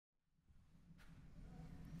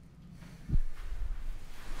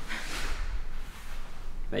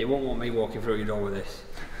you won't want me walking through your door with this.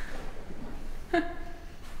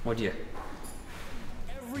 Would you?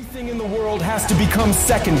 Everything in the world has to become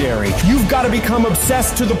secondary. You've got to become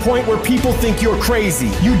obsessed to the point where people think you're crazy.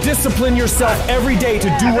 You discipline yourself every day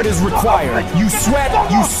to do what is required. You sweat,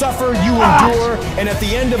 you suffer, you endure, and at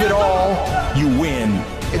the end of it all, you win.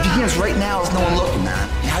 It begins right now with no one looking, man.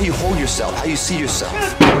 How you hold yourself, how you see yourself.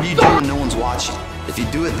 What do you do when no one's watching? If you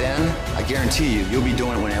do it then, I guarantee you, you'll be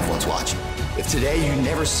doing it when everyone's watching. If today you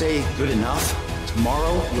never say good enough,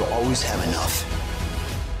 tomorrow you'll always have enough.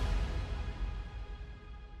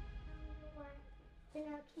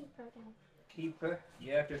 Keeper?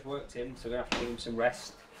 Yeah, I've just worked him, so we're going to have to give him some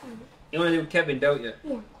rest. You want to do Kevin, don't you?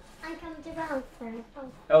 Yeah. I come to Elsa.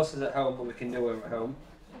 Elsa's at home, but we can do her at home.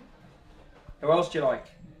 Who else do you like?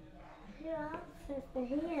 Who else is the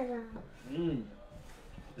hero?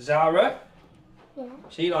 Zara? Yeah.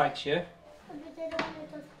 She likes you. But they don't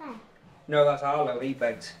let us back. No, that's Arlo, he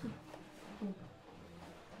begs.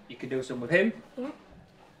 You could do some with him. Yeah.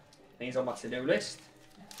 He's on my to-do list.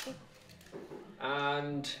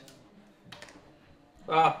 And...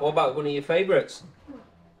 what about one of your favourites?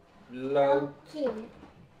 Loki.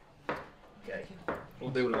 Okay,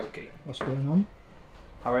 we'll do Loki. What's going on?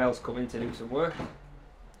 Arielle's coming to do some work.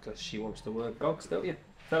 Because she wants to work dogs, don't you?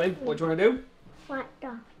 Tell him, what do you want to do? White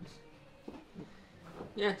dogs.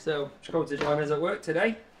 Yeah, so she's coming to join us at work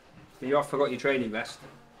today. You have forgot your training vest.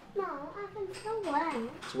 No, I can still wear it.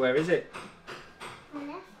 So where is it? I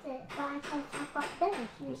left it, but I thought I've got this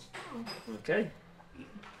instead. Okay.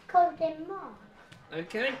 Cold in more.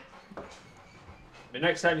 Okay. The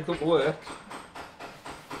next time you come to work,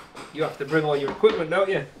 you have to bring all your equipment, don't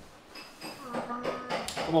you?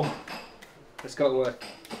 Come on, let's go to work.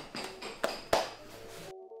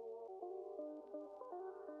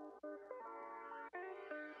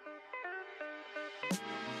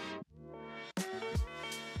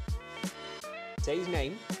 Say his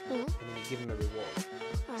name, and then you give him a reward.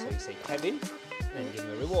 So you say Kevin, and then you give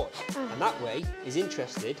him a reward. And that way, he's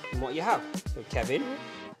interested in what you have. So Kevin,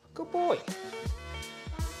 good boy.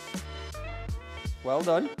 Well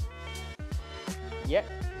done. Yep,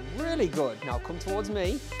 really good. Now come towards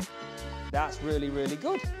me. That's really, really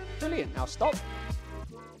good. Brilliant. Now stop.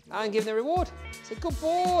 And give him the reward. Say, good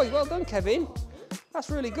boy. Well done, Kevin. That's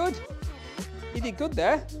really good. You did good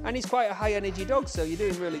there. And he's quite a high energy dog, so you're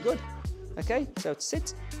doing really good. Okay, so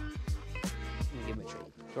sit. And give him a treat.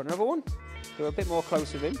 Do you want another one? Go a bit more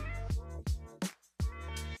close with him.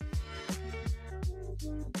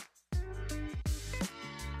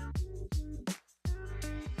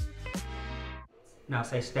 Now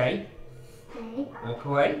say stay. Stay. Walk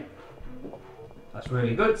away. That's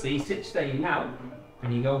really good. So he sits staying now,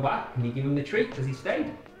 and you go back and you give him the treat because he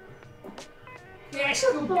stayed. Yes,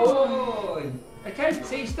 good boy. Okay,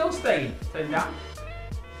 see, he's still staying. Turn down.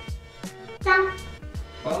 Down.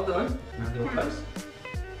 Well done. Now do it close.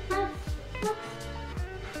 Look.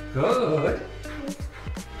 Good.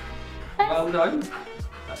 Well done.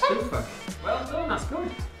 That's super. Well done, that's good.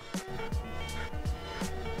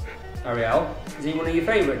 Arielle, is he one of your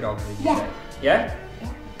favourite dogs, did you say? Yeah?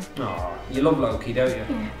 Yeah. Oh, you love Loki, don't you?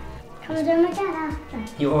 Yeah. Can we do him again after?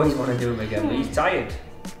 You always want to do him again, but he's tired.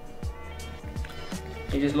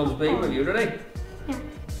 He just loves being with you, doesn't he? Yeah. Do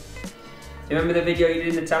you remember the video you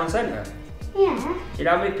did in the town centre? Yeah. Do you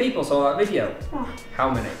know how many people saw that video? What? How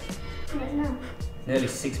many? I don't know. Nearly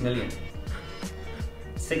 6 million.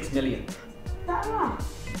 6 million. Is that right?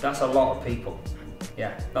 That's a lot of people.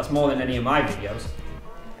 Yeah, that's more than any of my videos.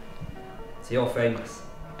 So you're famous.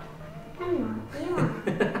 I'm not. You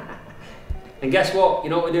are. And guess what? You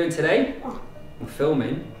know what we're doing today? What? We're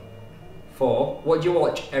filming for what do you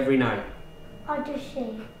watch every night?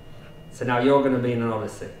 Odyssey. So now you're going to be in an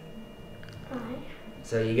Odyssey. Right.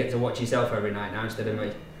 So you get to watch yourself every night now instead of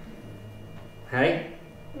me. Hey?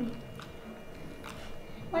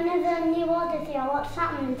 When there's a new Odyssey, I watch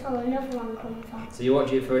that one until another one comes out. So you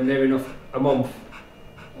watch it for near enough a month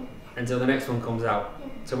Yeah. until the next one comes out. Yeah.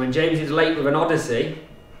 So when James is late with an Odyssey,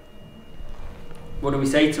 what do we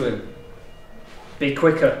say to him? Be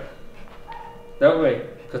quicker. Don't we?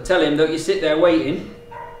 Because tell him, don't you sit there waiting.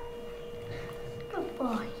 Good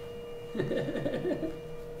boy.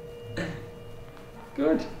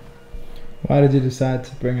 Good. Why did you decide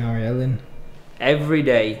to bring Arielle in? Every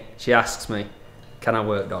day she asks me, can I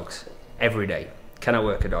work dogs? Every day. Can I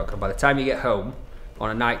work a dog? And by the time you get home on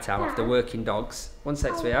a night time after working dogs, one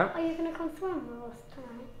sec, sweetheart. Are you going to come swimming with us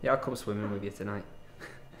tonight? Yeah, I'll come swimming with you tonight.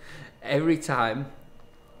 Every time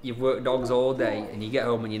you've worked dogs all day and you get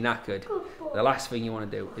home and you're knackered, the last thing you want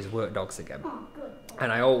to do is work dogs again. Oh, good boy.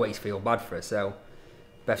 And I always feel bad for her, so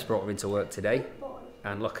Beth's brought her into work today, Boy.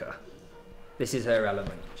 and look at her. This is her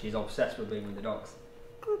element. She's obsessed with being with the dogs.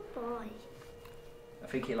 Good boy. I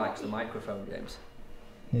think he likes the microphone, James.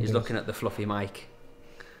 He He's does. looking at the fluffy mic.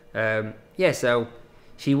 Yeah, so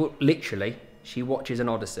she literally, she watches an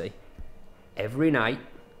Odyssey every night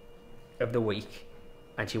of the week,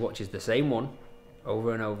 and she watches the same one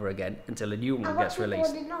over and over again until a new one gets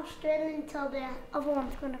released. In Australia until the other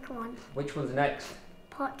one's going to come on. Which one's next?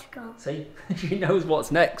 Portugal. See, she knows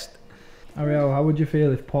what's next. Arielle, how would you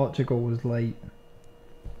feel if Portugal was late?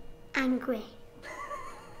 Angry.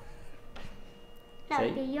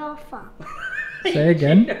 That'd See? be your fault. Say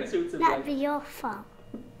again. She knows who to That'd blame. be your fault.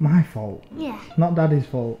 My fault, Yeah. not Daddy's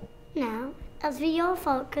fault. No. That'd be your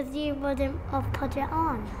fault because you wouldn't have put it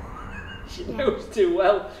on. She knows too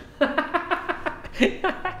well.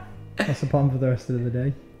 What's the plan for the rest of the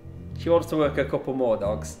day? She wants to work a couple more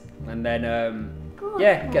dogs, and then Good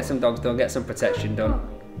yeah, boy. get some dogs done, get some protection done,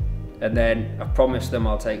 and then I promised them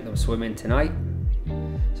I'll take them swimming tonight.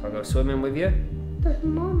 So I'll go swimming with you. Does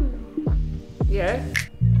Mum know? Yeah.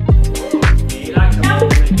 You like to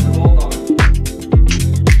hold me, hold on.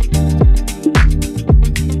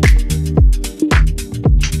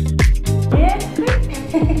 Yeah.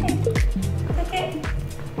 Okay.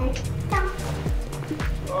 Down.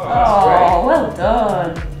 Oh, well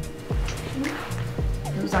done.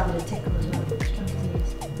 Who's having a tickle as well?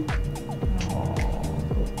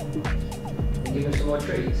 Give him some more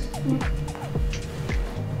trees.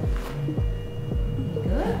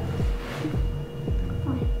 Good.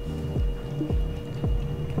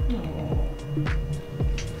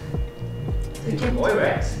 Good boy,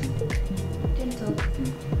 Rex. Gentle.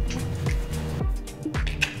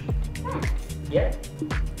 Yeah.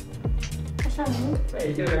 What's that mean? Well,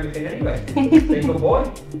 you're doing everything anyway. Big good boy. Good boy.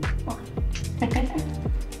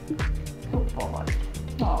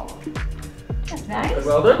 Oh, that's nice.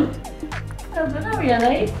 Well done. Well done,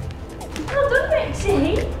 Arielle. Well done, Rexy.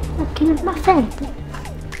 Looking at my face.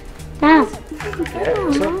 Dad.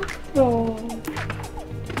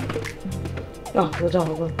 Oh, the dog.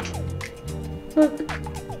 Look.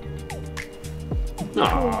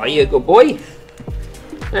 Oh, you're a good boy.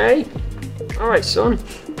 Hey. All right, son.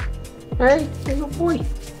 Hey, you're a good boy.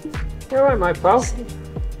 You all right, my pal?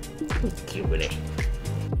 Cute, isn't he?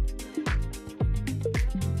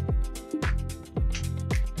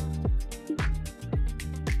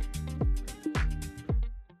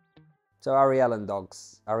 So Arielle and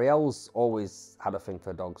dogs. Arielle's always had a thing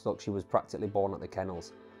for dogs. Look, she was practically born at the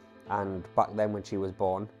kennels. And back then when she was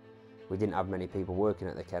born, we didn't have many people working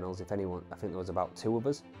at the kennels. If anyone, I think there was about 2 of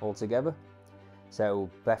us altogether. So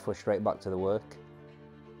Beth was straight back to the work.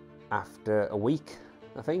 After a week,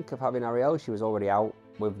 I think, of having Arielle, she was already out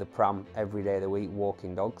with the pram every day of the week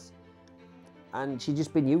walking dogs. And she'd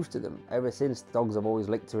just been used to them. Ever since, dogs have always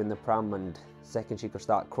licked her in the pram, and the second she could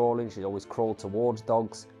start crawling, she'd always crawl towards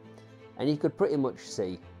dogs. And you could pretty much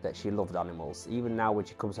see that she loved animals. Even now when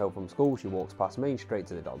she comes home from school, she walks past me and straight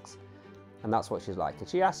to the dogs. And that's what she's like. And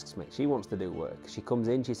she asks me, she wants to do work. She comes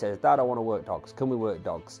in, she says, Dad, I want to work dogs. Can we work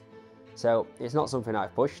dogs? So it's not something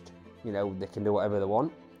I've pushed. You know, they can do whatever they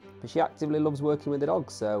want. But she actively loves working with the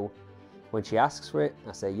dogs. So when she asks for it,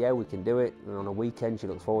 I say, yeah, we can do it. And on a weekend, she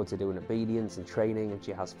looks forward to doing obedience and training, and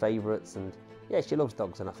she has favourites. And yeah, she loves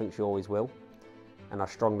dogs, and I think she always will. And I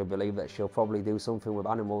strongly believe that she'll probably do something with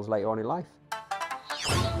animals later on in life.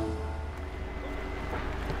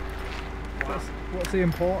 What's the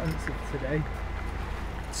importance of today?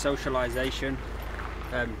 Socialisation,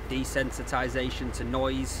 desensitisation to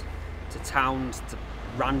noise, to towns, to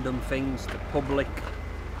random things, to public,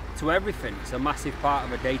 to everything. It's a massive part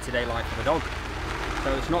of a day-to-day life of a dog.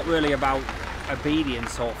 So it's not really about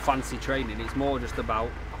obedience or fancy training, it's more just about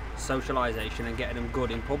socialisation and getting them good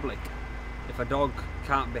in public. If a dog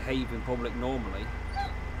can't behave in public normally,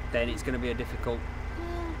 then it's going to be a difficult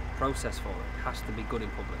process for it. It has to be good in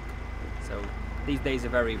public. So these days are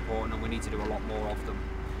very important, and we need to do a lot more of them.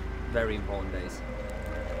 Very important days.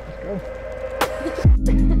 Let's go.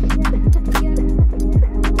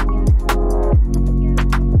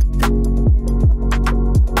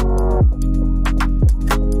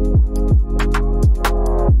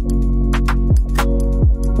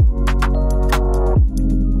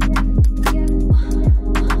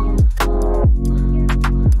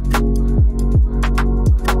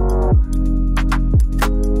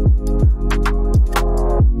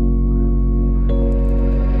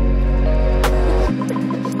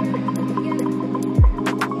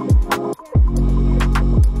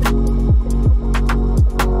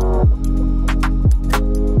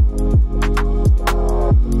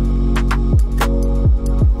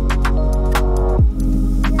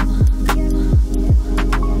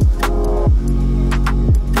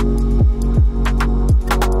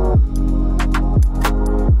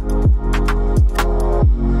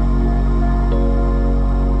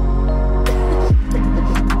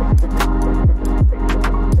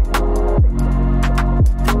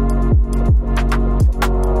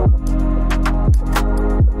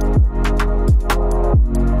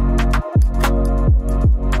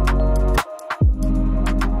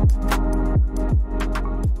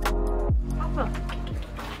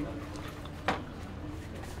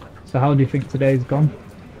 So how do you think today's gone?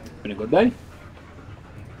 Been a good day.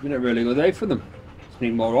 Been a really good day for them. Just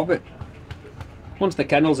need more of it. Once the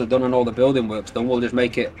kennels are done and all the building work's done, we'll just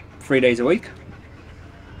make it 3 days a week.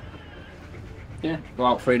 Yeah, go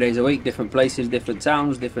out 3 days a week, different places, different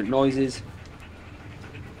sounds, different noises.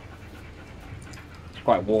 It's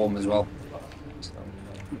quite warm as well. So,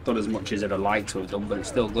 done as much as I'd like to have done, but it's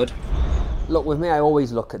still good. Look, with me, I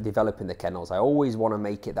always look at developing the kennels. I always want to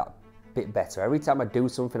make it that bit better. Every time I do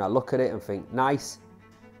something, I look at it and think, nice,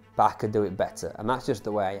 but I could do it better. And that's just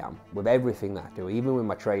the way I am with everything that I do, even with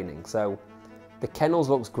my training. So the kennels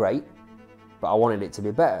looks great, but I wanted it to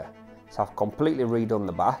be better. So I've completely redone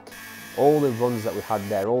the back. All the runs that we had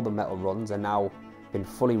there, all the metal runs, are now been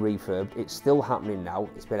fully refurbed. It's still happening now.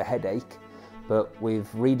 It's been a headache, but we've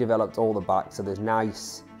redeveloped all the back. So there's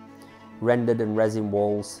nice rendered and resin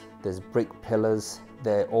walls. There's brick pillars.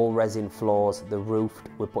 They're all resin floors. They're roofed.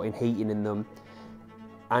 We're putting heating in them.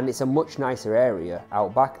 And it's a much nicer area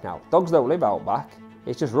out back now. Dogs don't live out back.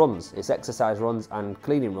 It's just runs. It's exercise runs and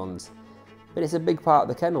cleaning runs. But it's a big part of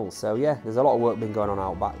the kennels, so yeah, there's a lot of work been going on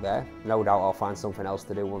out back there. No doubt I'll find something else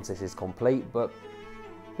to do once this is complete, but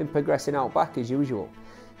been progressing out back as usual.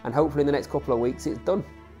 And hopefully in the next couple of weeks it's done,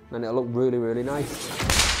 and it'll look really, really nice.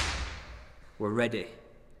 We're ready.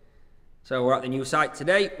 So we're at the new site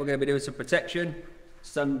today. We're going to be doing some protection,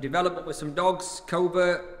 some development with some dogs,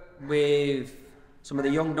 covert with some of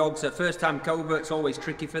the young dogs. First time covert's always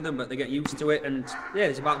tricky for them, but they get used to it, and yeah,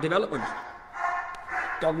 it's about development.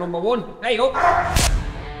 Dog number 1, hey up!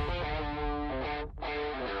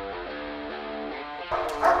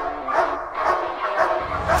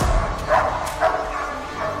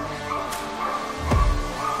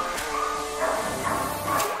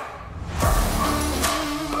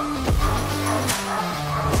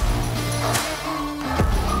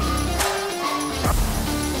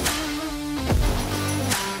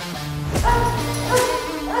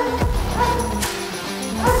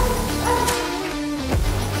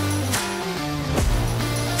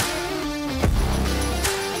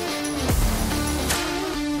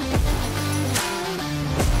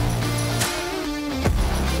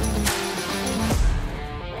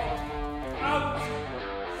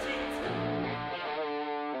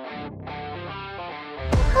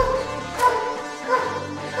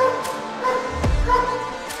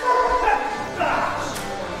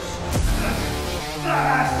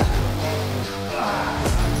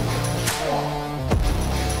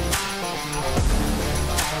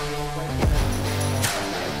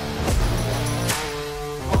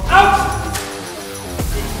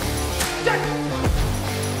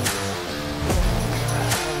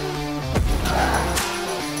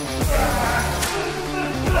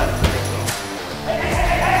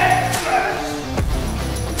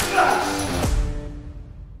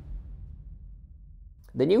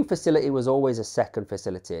 The new facility was always a second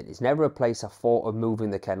facility. It's never a place I thought of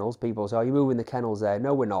moving the kennels. People say, are you moving the kennels there?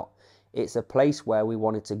 No, we're not. It's a place where we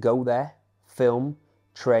wanted to go there, film,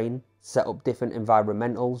 train, set up different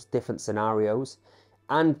environmentals, different scenarios.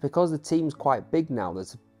 And because the team's quite big now,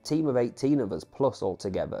 there's a team of 18 of us plus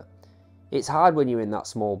altogether. It's hard when you're in that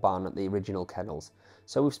small barn at the original kennels.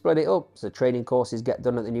 So we've split it up. So training courses get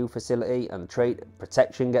done at the new facility, and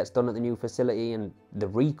protection gets done at the new facility, and the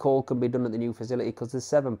recall can be done at the new facility because there's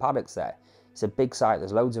 7 paddocks there. It's a big site.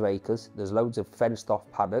 There's loads of acres. There's loads of fenced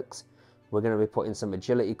off paddocks. We're going to be putting some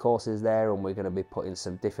agility courses there, and we're going to be putting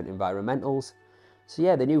some different environmentals. So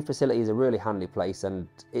yeah, the new facility is a really handy place, and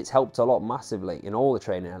it's helped a lot massively in all the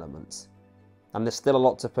training elements. And there's still a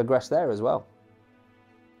lot to progress there as well.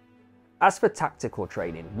 As for tactical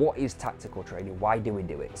training, what is tactical training? Why do we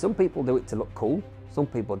do it? Some people do it to look cool. Some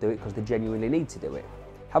people do it because they genuinely need to do it.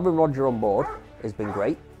 Having Roger on board has been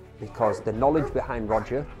great because the knowledge behind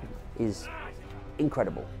Roger is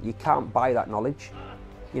incredible. You can't buy that knowledge.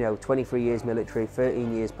 You know, 23 years military,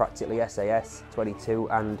 13 years practically SAS, 22,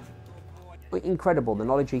 and incredible. The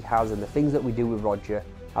knowledge he has and the things that we do with Roger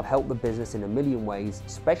have helped the business in a million ways,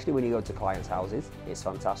 especially when you go to clients' houses. It's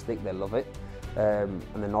fantastic, they love it. And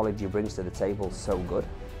the knowledge he brings to the table is so good.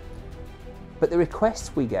 But the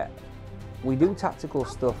requests we get, we do tactical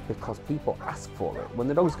stuff because people ask for it. When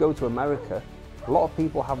the dogs go to America, a lot of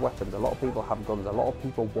people have weapons, a lot of people have guns, a lot of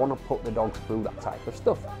people want to put the dogs through that type of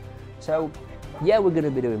stuff. So yeah, we're going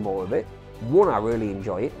to be doing more of it. 1, I really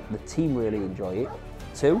enjoy it, the team really enjoy it.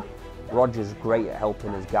 2, Roger's great at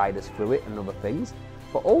helping us guide us through it and other things.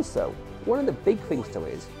 But also, one of the big things to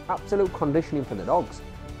it is absolute conditioning for the dogs.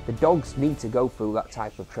 The dogs need to go through that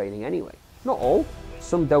type of training anyway. Not all,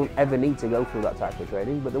 some don't ever need to go through that type of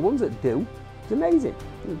training, but the ones that do, it's amazing.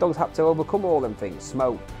 The dogs have to overcome all them things: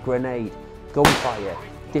 smoke, grenade, gunfire,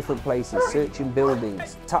 different places, searching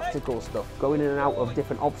buildings, tactical stuff, going in and out of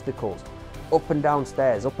different obstacles, up and down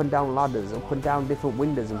stairs, up and down ladders, up and down different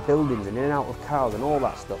windows and buildings and in and out of cars and all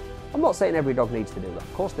that stuff. I'm not saying every dog needs to do that,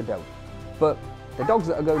 of course they don't. But the dogs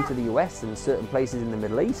that are going to the US and certain places in the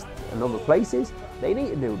Middle East and other places, they need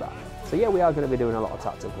to do that. So yeah, we are going to be doing a lot of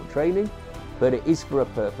tactical training, but it is for a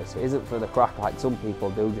purpose. It isn't for the crack like some people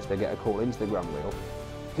do just to get a cool Instagram reel.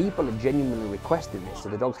 People are genuinely requesting this, so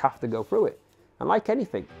the dogs have to go through it. And like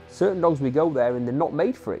anything, certain dogs, we go there and they're not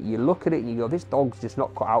made for it. You look at it and you go, this dog's just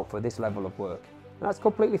not cut out for this level of work. And that's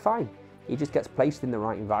completely fine. He just gets placed in the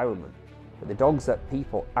right environment. But the dogs that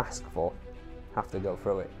people ask for have to go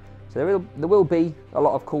through it. So there will be a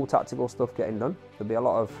lot of cool tactical stuff getting done. There'll be a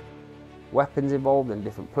lot of weapons involved in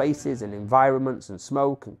different places and environments and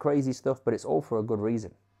smoke and crazy stuff, but it's all for a good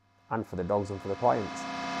reason. And for the dogs and for the clients.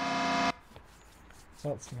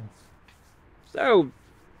 That's nice. So,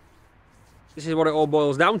 this is what it all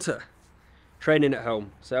boils down to. Training at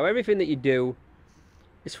home. So everything that you do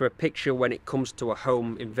is for a picture when it comes to a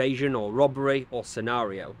home invasion or robbery or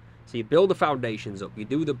scenario. So you build the foundations up, you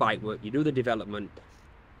do the bite work, you do the development,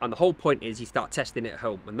 and the whole point is you start testing it at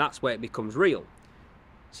home, and that's where it becomes real.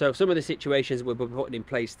 So some of the situations we're putting in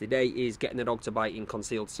place today is getting the dog to bite in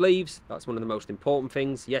concealed sleeves. That's one of the most important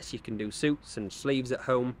things. Yes, you can do suits and sleeves at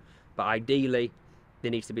home, but ideally there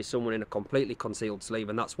needs to be someone in a completely concealed sleeve,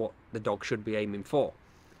 and that's what the dog should be aiming for.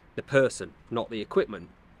 The person, not the equipment.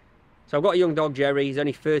 So I've got a young dog, Jerry. He's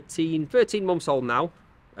only 13 months old now.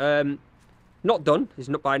 Not done. He's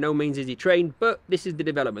not, by no means is he trained, but this is the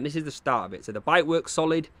development. This is the start of it. So the bite work's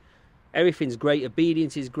solid. Everything's great.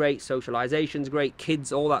 Obedience is great. Socialization's great.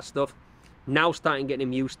 Kids, all that stuff. Now starting getting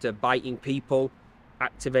him used to biting people,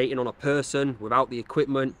 activating on a person without the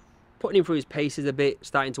equipment, putting him through his paces a bit,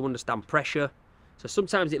 starting to understand pressure. So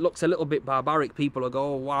sometimes it looks a little bit barbaric. People will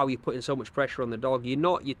go, oh wow, you're putting so much pressure on the dog. You're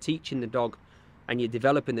not. You're teaching the dog and you're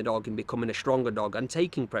developing the dog and becoming a stronger dog and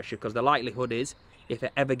taking pressure, because the likelihood is if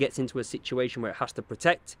it ever gets into a situation where it has to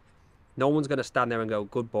protect, no one's going to stand there and go,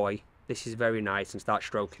 good boy, this is very nice, and start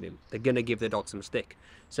stroking him. They're going to give the dog some stick.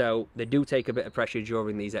 So they do take a bit of pressure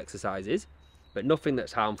during these exercises, but nothing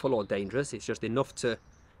that's harmful or dangerous. It's just enough to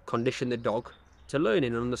condition the dog to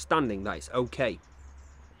learning and understanding that it's okay.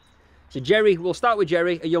 So Jerry, we'll start with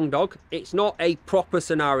Jerry, a young dog. It's not a proper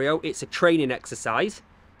scenario, it's a training exercise.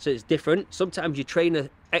 So it's different. Sometimes you train an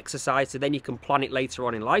exercise so then you can plan it later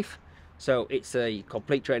on in life. So it's a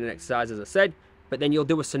complete training exercise, as I said, but then you'll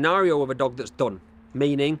do a scenario of a dog that's done,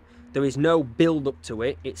 meaning there is no build up to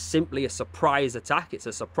it. It's simply a surprise attack. It's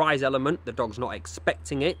a surprise element. The dog's not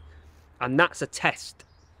expecting it. And that's a test.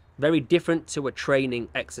 Very different to a training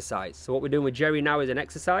exercise. So what we're doing with Jerry now is an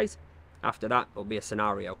exercise. After that, it'll be a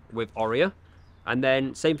scenario with Aria. And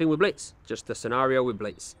then same thing with Blitz, just a scenario with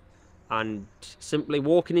Blitz. And simply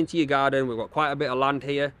walking into your garden, we've got quite a bit of land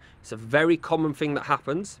here. It's a very common thing that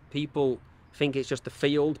happens. People think it's just a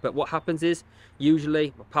field, but what happens is,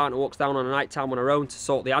 usually my partner walks down on a night time on her own to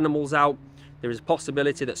sort the animals out. There is a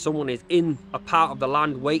possibility that someone is in a part of the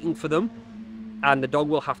land waiting for them, and the dog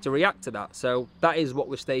will have to react to that. So that is what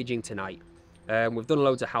we're staging tonight. We've done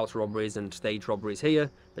loads of house robberies and stage robberies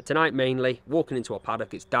here, but tonight mainly walking into a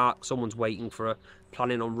paddock, it's dark, someone's waiting for her,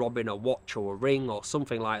 planning on robbing a watch or a ring or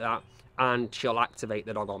something like that, and she'll activate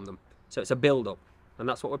the dog on them. So it's a build-up, and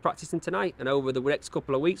that's what we're practicing tonight. And over the next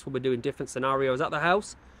couple of weeks we'll be doing different scenarios at the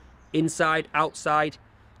house, inside, outside,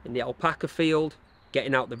 in the alpaca field,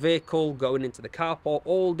 getting out the vehicle, going into the carport,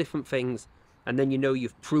 all different things. And then you know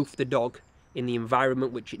you've proofed the dog in the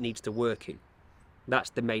environment which it needs to work in.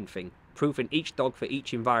 That's the main thing, proofing each dog for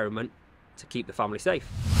each environment to keep the family safe.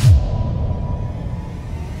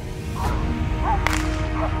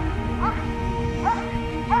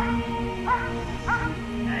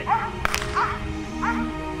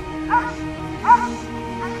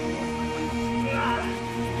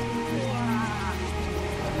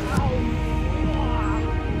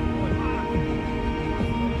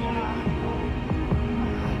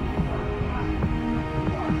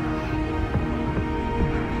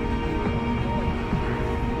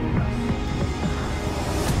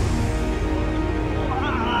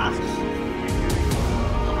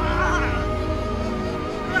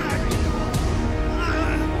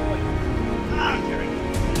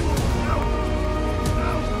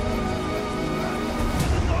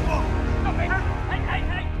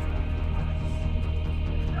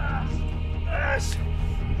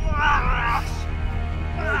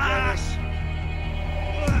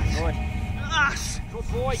 Good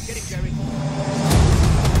boy, get him, Jerry.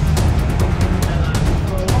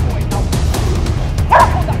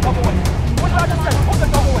 Hold that dog away. What did I just say? Hold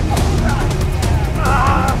that dog away.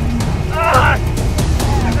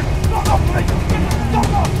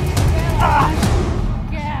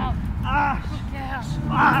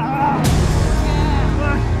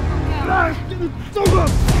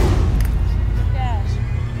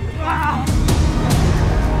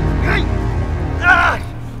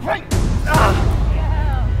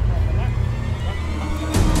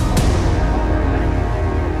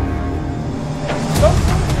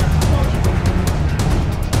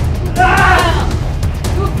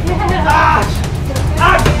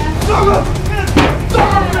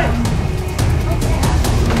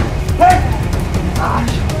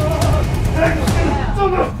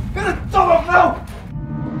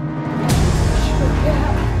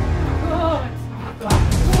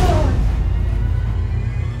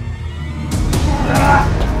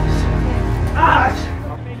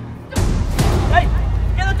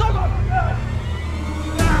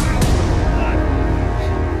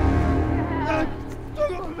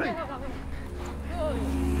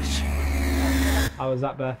 How was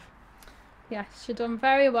that, Beth? Yes, she's done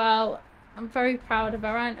very well. I'm very proud of her,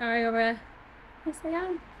 aren't I? Yes, I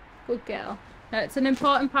am. Good girl. It's an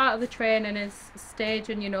important part of the training is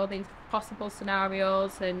staging, you know, these possible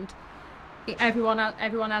scenarios, and everyone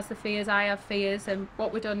has the fears. I have fears, and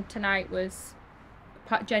what we've done tonight was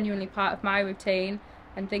genuinely part of my routine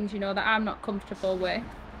and things, you know, that I'm not comfortable with.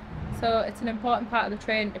 So it's an important part of the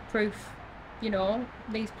training to proof, you know,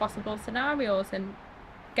 these possible scenarios and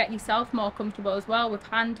get yourself more comfortable as well with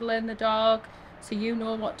handling the dog, so you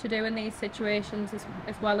know what to do in these situations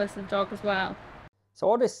as well as the dog as well.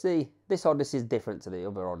 So this Odyssey is different to the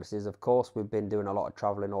other Odysseys. Of course, we've been doing a lot of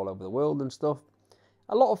travelling all over the world and stuff.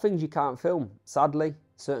 A lot of things you can't film. Sadly,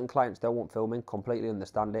 certain clients don't want filming, completely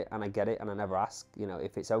understand it, and I get it, and I never ask. You know,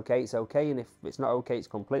 if it's okay, it's okay, and if it's not okay, it's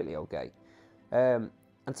completely okay. And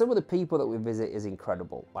some of the people that we visit is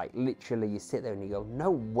incredible. Like, literally, you sit there and you go,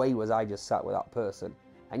 no way was I just sat with that person.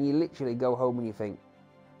 And you literally go home and you think,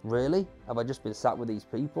 really? Have I just been sat with these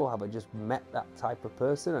people? Have I just met that type of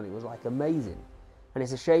person? And it was like amazing. And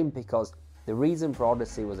it's a shame because the reason for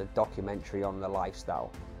Odyssey was a documentary on the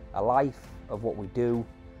lifestyle, a life of what we do,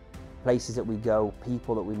 places that we go,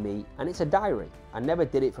 people that we meet, and it's a diary. I never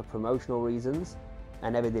did it for promotional reasons. I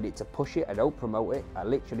never did it to push it. I don't promote it. I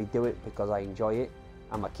literally do it because I enjoy it,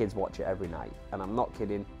 and my kids watch it every night. And I'm not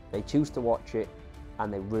kidding. They choose to watch it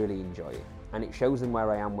and they really enjoy it. And it shows them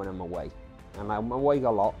where I am when I'm away. And I'm away a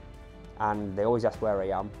lot, and they always ask where I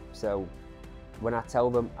am. So when I tell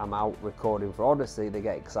them I'm out recording for Odyssey, they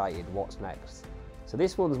get excited. What's next? So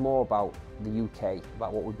this one's more about the UK,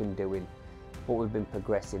 about what we've been doing, what we've been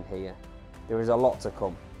progressing here. There is a lot to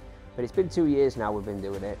come. But it's been 2 years now we've been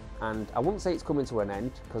doing it, and I wouldn't say it's coming to an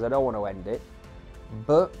end, because I don't want to end it,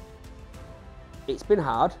 but it's been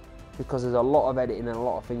hard, because there's a lot of editing and a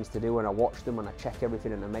lot of things to do, and I watch them and I check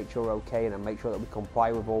everything and I make sure we're okay, and I make sure that we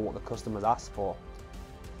comply with all what the customers ask for.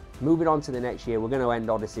 Moving on to the next year, we're going to end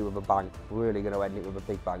Odyssey with a bang. We're really going to end it with a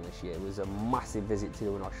big bang this year. It was a massive visit to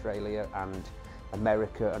do in Australia and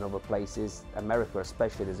America and other places. America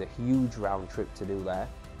especially, there's a huge round trip to do there,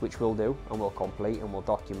 which we'll do and we'll complete and we'll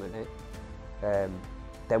document it.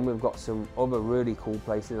 Then we've got some other really cool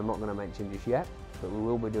places I'm not going to mention just yet, but we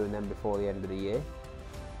will be doing them before the end of the year.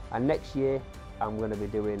 And next year, I'm going to be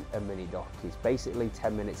doing a mini doc. It's basically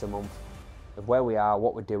 10 minutes a month of where we are,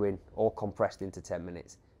 what we're doing, all compressed into 10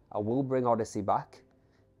 minutes. I will bring Odyssey back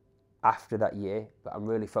after that year, but I'm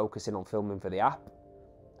really focusing on filming for the app.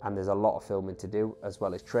 And there's a lot of filming to do, as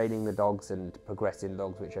well as training the dogs and progressing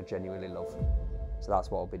dogs, which I genuinely love. So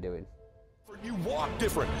that's what I'll be doing. You walk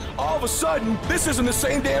different. All of a sudden, this isn't the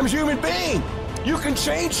same damn human being. You can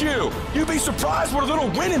change you. You'd be surprised what a little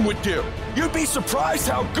winning would do. You'd be surprised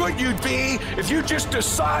how good you'd be if you just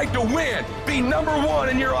decide to win. Be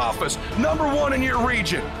 #1 in your office, #1 in your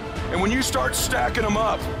region. And when you start stacking them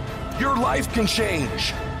up, your life can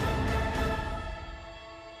change.